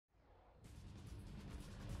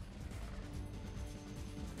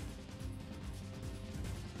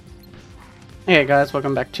Hey guys,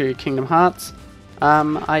 welcome back to Kingdom Hearts.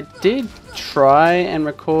 I did try and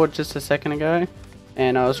record just a second ago,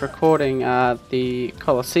 and I was recording the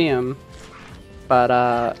Colosseum,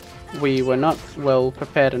 but we were not well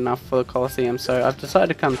prepared enough for the Colosseum, so I've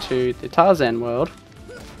decided to come to the Tarzan world,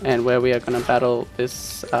 and where we are going to battle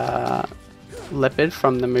this leopard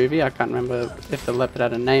from the movie. I can't remember if the leopard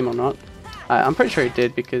had a name or not. I'm pretty sure he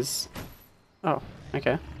did because... Oh,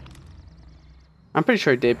 okay. I'm pretty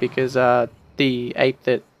sure he did because the ape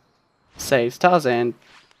that saves Tarzan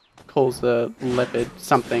calls the leopard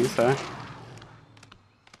something, so...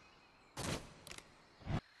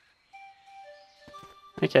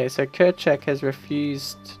 Okay, so Kerchak has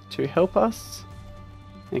refused to help us.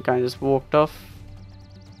 He kind of just walked off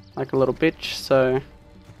like a little bitch, so...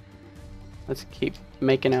 Let's keep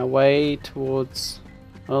making our way towards...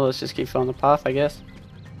 Well, let's just keep following the path, I guess.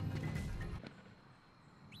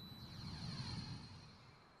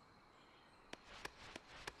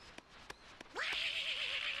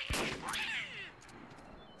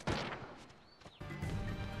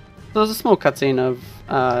 So there's a small cutscene of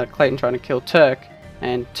Clayton trying to kill Turk,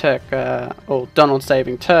 and or Donald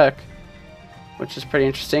saving Turk, which is pretty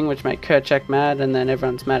interesting, which made Kerchak mad, and then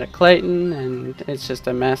everyone's mad at Clayton, and it's just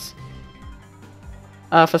a mess.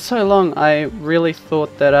 For so long, I really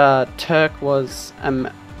thought that Turk was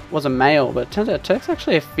a male, but it turns out Turk's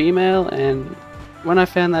actually a female, and when I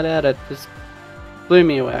found that out, it just blew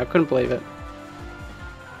me away. I couldn't believe it.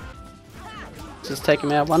 Just take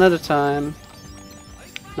him out one at a time.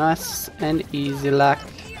 Nice and easy luck.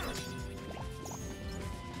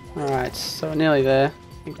 Alright, so we're nearly there.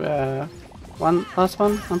 I think last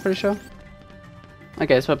one, I'm pretty sure.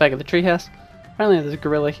 Okay, so we're back at the treehouse. Apparently there's a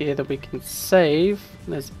gorilla here that we can save.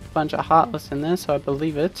 There's a bunch of Heartless in there, so I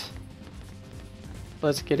believe it.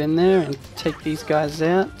 Let's get in there and take these guys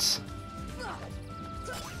out.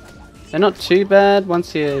 They're not too bad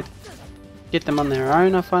once you get them on their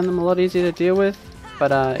own. I find them a lot easier to deal with.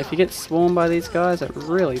 But if you get swarmed by these guys, it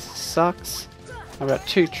really sucks. I've got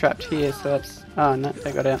two trapped here, so that's... Oh no,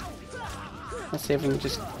 they got out. Let's see if we can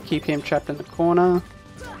just keep him trapped in the corner.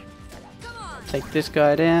 Take this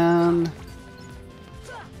guy down.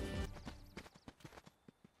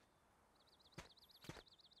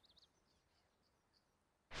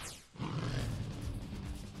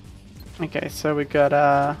 Okay, so we got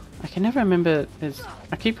I can never remember his...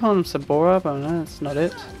 I keep calling him Sabora, but no, that's not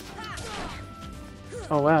it.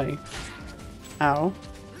 Oh wow. Ow.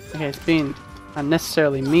 Okay, it's been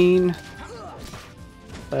unnecessarily mean.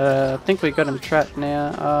 I think we got him trapped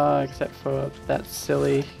now, except for that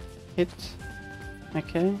silly hit.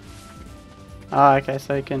 Okay. Ah, okay,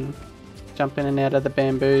 so he can jump in and out of the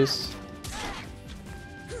bamboos.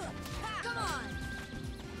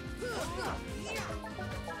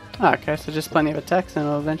 Ah, okay, so just plenty of attacks and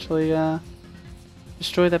it'll eventually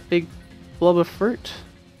destroy that big blob of fruit.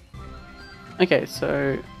 Okay,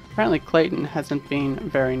 so apparently Clayton hasn't been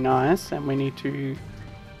very nice and we need to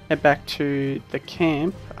head back to the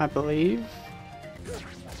camp, I believe.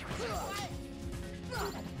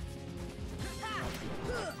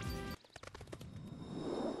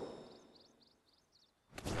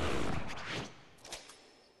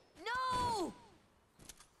 No!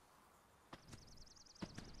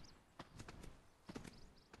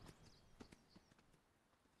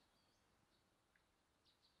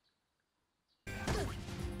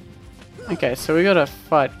 Okay, so we gotta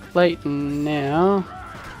fight Clayton now.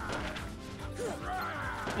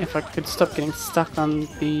 If I could stop getting stuck on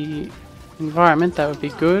the environment, that would be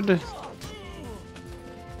good.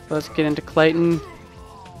 Let's get into Clayton.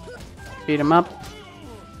 Beat him up.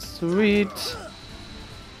 Sweet.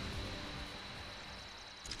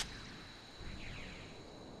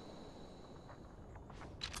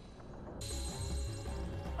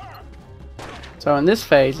 So in this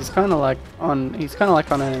phase, he's kind of like on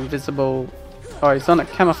an invisible, or he's on a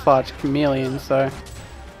camouflage chameleon. So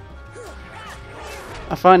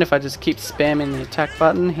I find if I just keep spamming the attack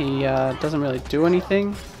button, he doesn't really do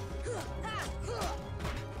anything.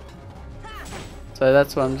 So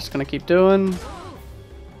that's what I'm just gonna keep doing.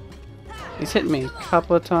 He's hit me a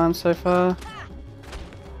couple of times so far.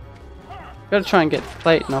 Gotta try and get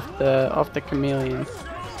Clayton off the chameleon.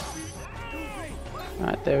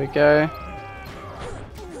 Alright, there we go.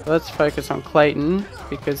 Let's focus on Clayton,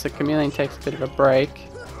 because the chameleon takes a bit of a break.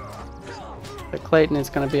 But Clayton is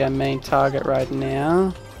going to be our main target right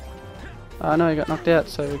now. Oh no, he got knocked out,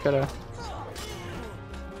 so we gotta...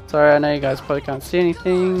 Sorry, I know you guys probably can't see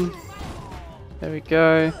anything. There we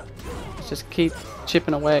go. Let's just keep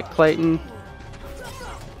chipping away at Clayton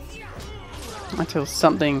until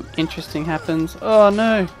something interesting happens. Oh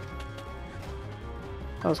no!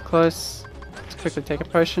 That was close. quickly take a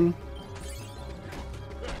potion.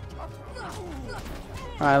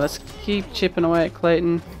 Alright, let's keep chipping away at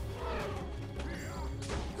Clayton.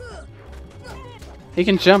 He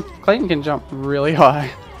can jump. Clayton can jump really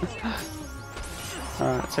high.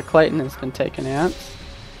 Alright, so Clayton has been taken out.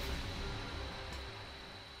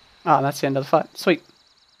 Ah, that's the end of the fight. Sweet.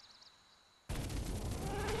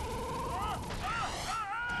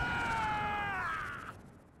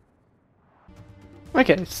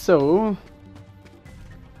 Okay, so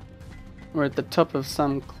we're at the top of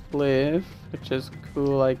some cliff, which is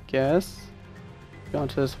cool, I guess. Go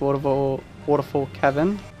into this waterfall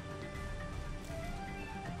cavern.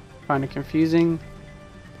 Kind of confusing.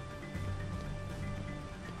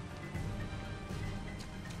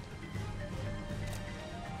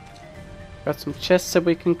 Got some chests that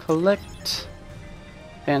we can collect.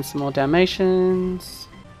 And some more Dalmatians.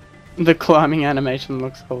 The climbing animation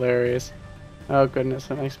looks hilarious. Oh goodness,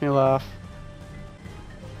 it makes me laugh.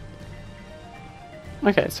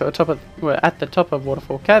 Okay, so we're at the top of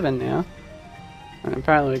Waterfall Cavern now. And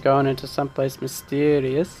apparently we're going into someplace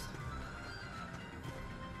mysterious.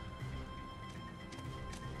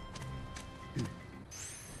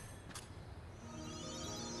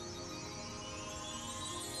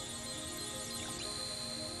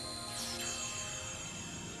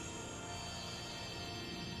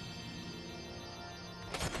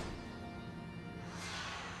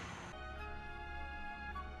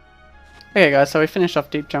 Okay guys, so we finished off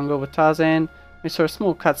Deep Jungle with Tarzan. We saw a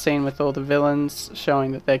small cutscene with all the villains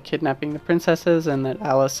showing that they're kidnapping the princesses and that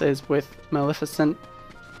Alice is with Maleficent.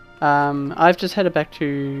 I've just headed back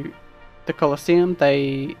to the Colosseum.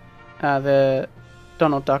 The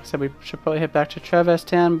Donald Duck said we should probably head back to Traverse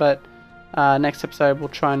Town, but next episode we'll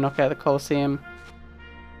try and knock out the Colosseum.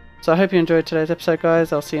 So I hope you enjoyed today's episode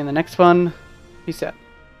guys. I'll see you in the next one. Peace out.